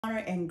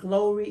Honor and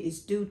glory is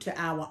due to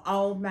our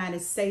almighty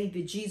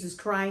Savior, Jesus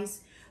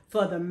Christ,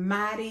 for the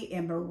mighty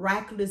and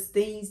miraculous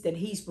things that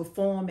he's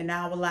performed in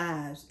our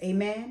lives.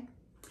 Amen.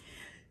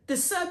 The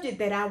subject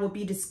that I will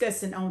be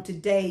discussing on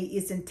today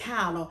is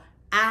entitled,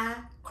 I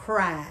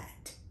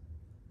Cried.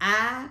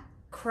 I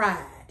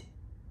Cried.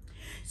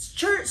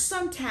 Church,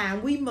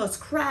 sometime we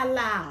must cry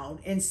loud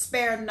and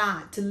spare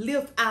not to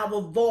lift our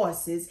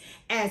voices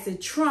as a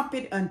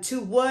trumpet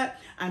unto what?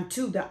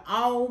 Unto the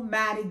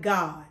Almighty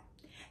God,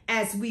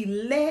 as we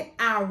let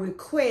our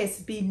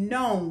requests be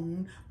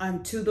known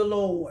unto the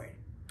Lord.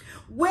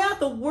 Well,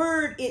 the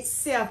word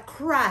itself,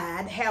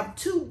 cried, have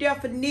two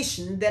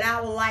definitions that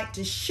I would like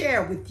to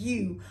share with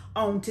you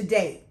on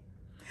today.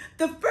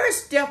 The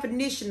first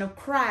definition of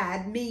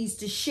cried means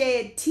to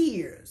shed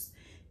tears,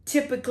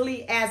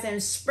 typically as an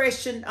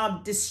expression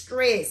of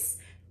distress,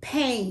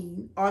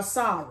 pain, or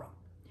sorrow.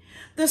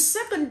 The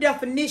second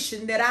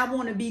definition that I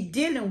want to be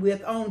dealing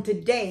with on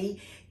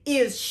today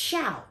is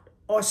shout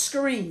or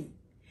scream,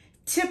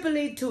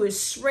 typically to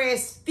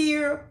express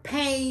fear,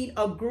 pain,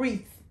 or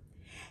grief,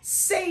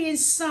 saying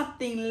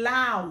something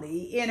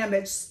loudly in an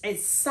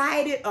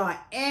excited or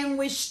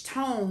anguished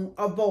tone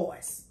of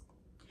voice.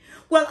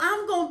 Well,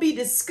 I'm going to be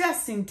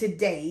discussing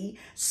today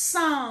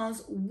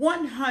Psalms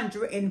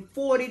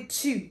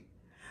 142,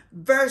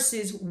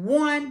 verses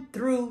 1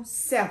 through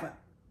 7.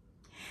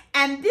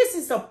 And this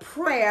is a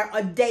prayer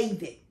of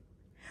David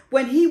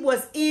when he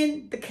was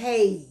in the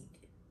cave,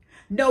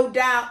 no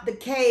doubt the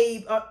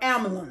cave of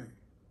Adullam,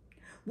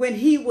 when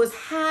he was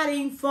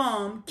hiding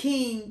from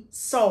King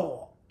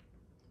Saul.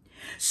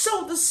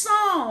 So the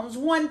Psalms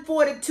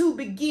 142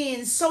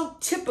 begins so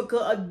typical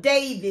of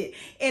David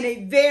in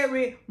a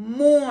very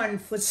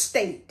mournful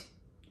state,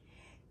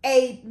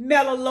 a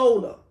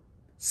melancholy,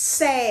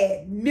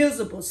 sad,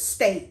 miserable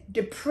state,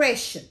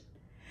 depression.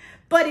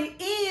 But it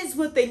ends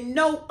with a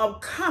note of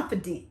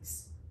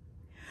confidence.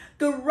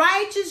 The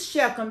righteous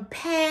shall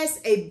compass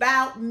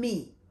about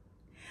me.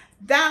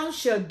 Thou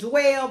shalt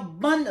dwell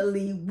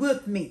abundantly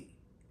with me.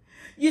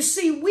 You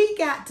see, we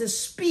got to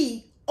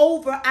speak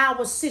over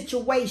our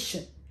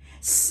situation,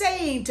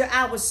 saying to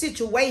our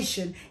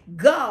situation,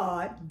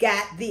 God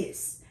got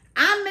this.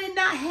 I may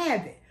not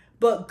have it,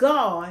 but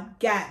God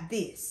got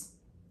this.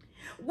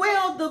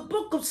 Well, the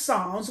book of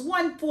Psalms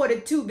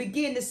 142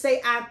 begin to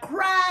say, I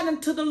cried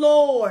unto the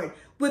Lord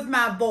with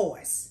my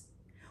voice.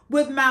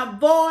 With my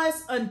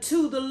voice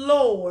unto the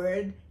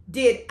Lord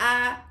did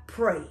I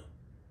pray.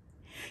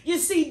 You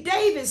see,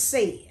 David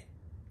said,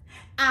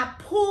 I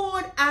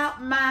poured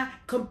out my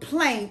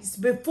complaints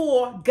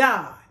before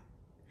God.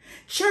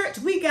 Church,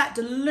 we got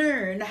to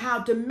learn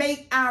how to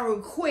make our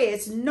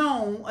requests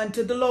known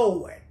unto the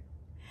Lord.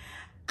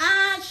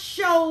 I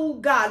show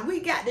God, we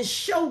got to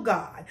show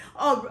God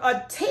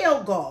or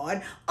tell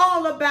God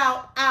all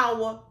about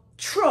our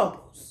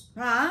troubles,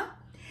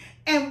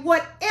 And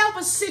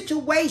whatever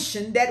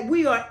situation that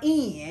we are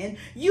in,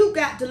 you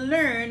got to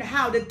learn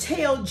how to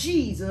tell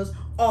Jesus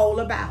all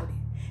about it.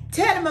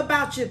 Tell him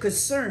about your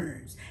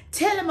concerns.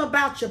 Tell him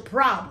about your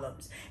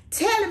problems.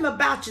 Tell him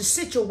about your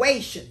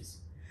situations.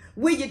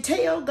 Will you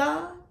tell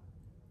God?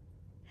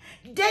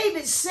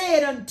 David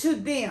said unto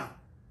them,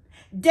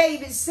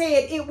 David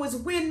said, it was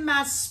when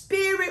my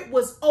spirit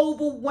was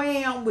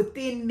overwhelmed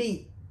within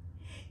me.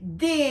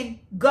 Then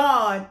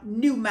God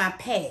knew my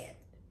path.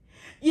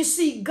 You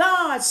see,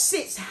 God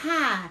sits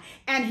high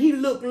and he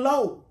looks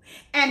low.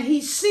 And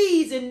he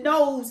sees and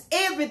knows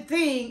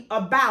everything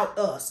about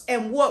us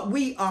and what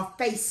we are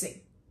facing.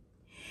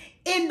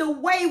 In the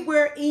way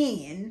we're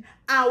in,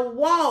 I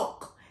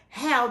walk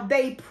how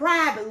they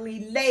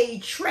privately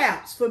laid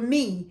traps for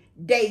me,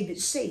 David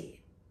said.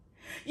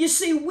 You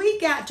see, we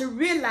got to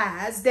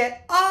realize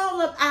that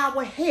all of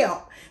our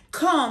help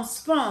comes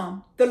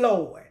from the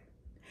Lord.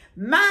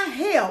 My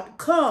help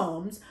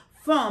comes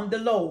from the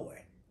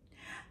Lord.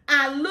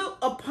 I look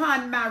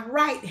upon my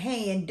right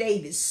hand,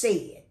 David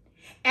said,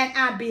 and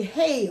I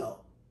beheld,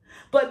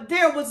 but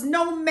there was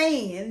no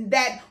man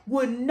that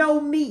would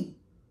know me.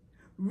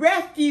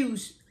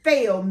 Refuge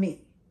failed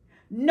me.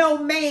 No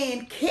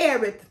man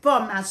careth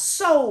for my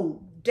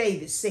soul,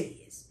 David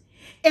says.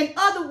 In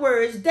other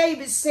words,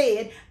 David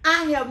said,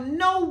 I have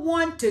no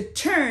one to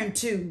turn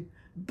to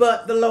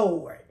but the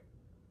Lord.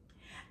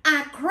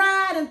 I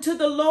cried unto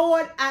the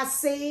Lord, I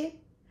said,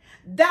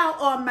 thou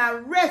art my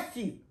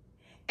refuge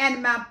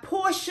and my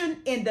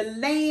portion in the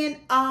land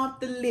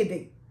of the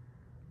living.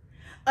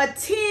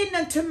 Attend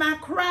unto my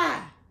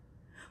cry,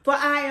 for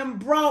I am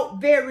brought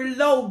very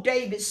low,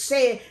 David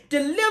said.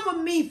 Deliver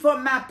me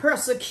from my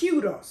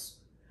persecutors,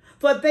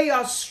 for they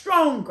are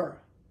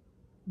stronger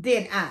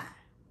than I.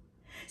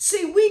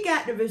 See, we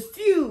got to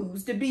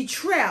refuse to be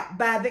trapped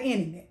by the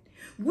enemy.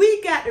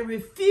 We got to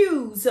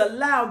refuse to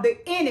allow the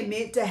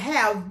enemy to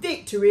have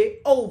victory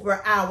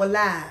over our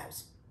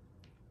lives.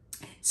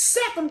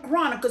 2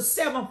 Chronicles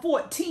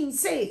 7:14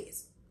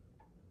 says,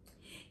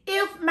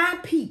 if my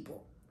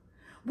people,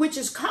 which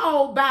is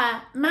called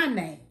by my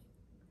name,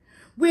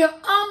 will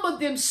humble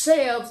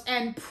themselves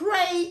and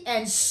pray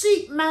and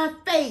seek my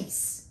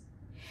face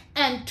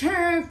and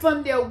turn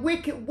from their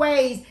wicked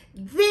ways,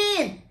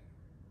 then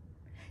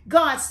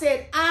God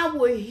said, I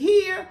will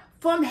hear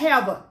from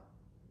heaven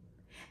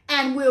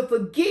and will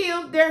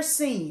forgive their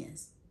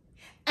sins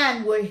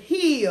and will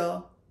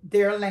heal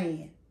their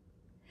land.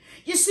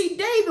 You see,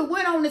 David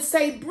went on to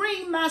say,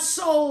 bring my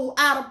soul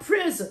out of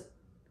prison.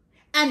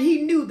 And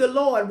he knew the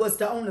Lord was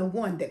the only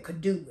one that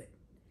could do it.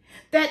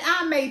 That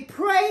I may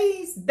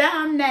praise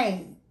thy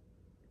name.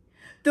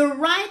 The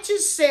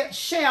righteous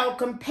shall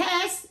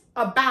compass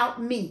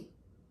about me.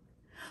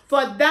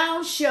 For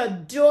thou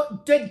shalt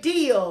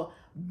deal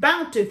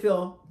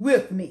bountiful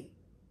with me.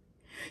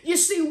 You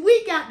see,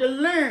 we got to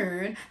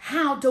learn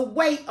how to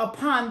wait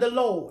upon the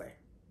Lord.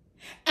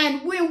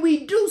 And when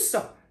we do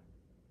so,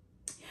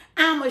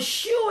 I'm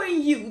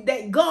assuring you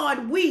that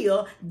God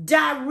will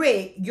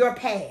direct your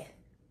path.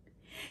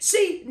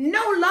 See,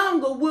 no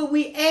longer will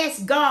we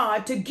ask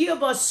God to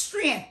give us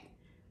strength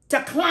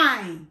to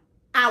climb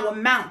our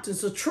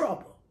mountains of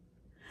trouble,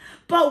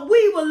 but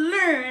we will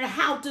learn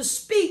how to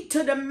speak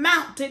to the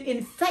mountain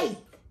in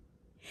faith.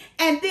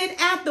 And then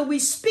after we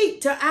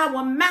speak to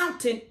our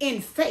mountain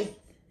in faith,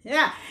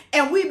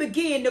 and we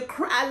begin to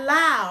cry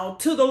loud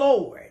to the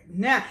Lord,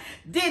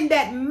 then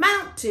that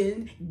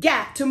mountain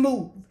got to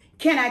move.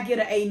 Can I get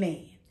an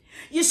amen?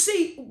 You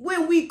see,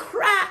 when we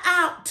cry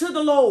out to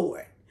the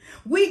Lord,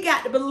 we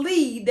got to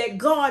believe that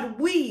God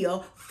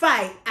will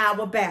fight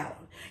our battle.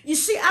 You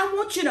see, I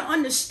want you to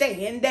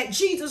understand that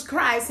Jesus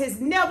Christ has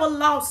never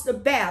lost a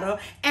battle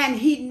and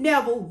he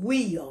never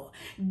will.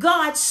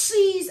 God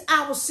sees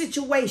our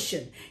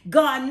situation.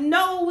 God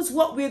knows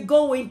what we're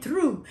going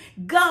through.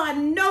 God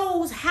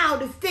knows how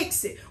to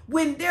fix it.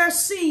 When there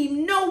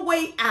seems no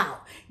way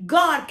out,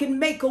 God can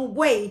make a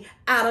way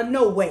out of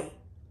no way.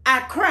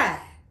 I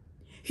cried.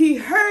 He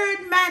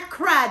heard my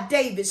cry,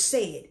 David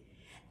said,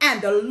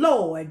 and the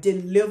Lord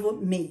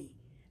delivered me.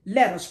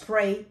 Let us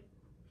pray.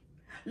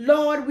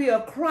 Lord, we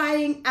are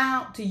crying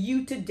out to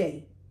you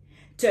today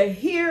to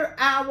hear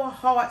our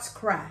hearts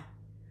cry.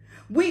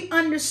 We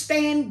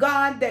understand,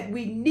 God, that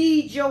we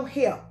need your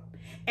help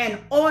in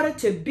order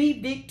to be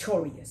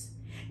victorious.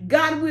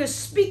 God, we're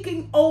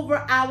speaking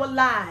over our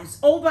lives,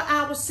 over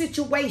our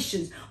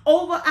situations,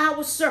 over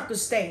our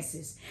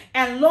circumstances.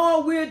 And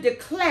Lord, we're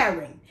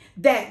declaring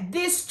that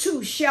this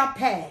too shall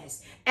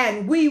pass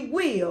and we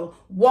will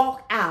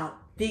walk out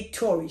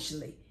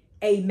victoriously.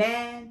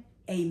 Amen,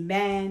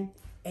 amen,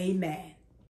 amen.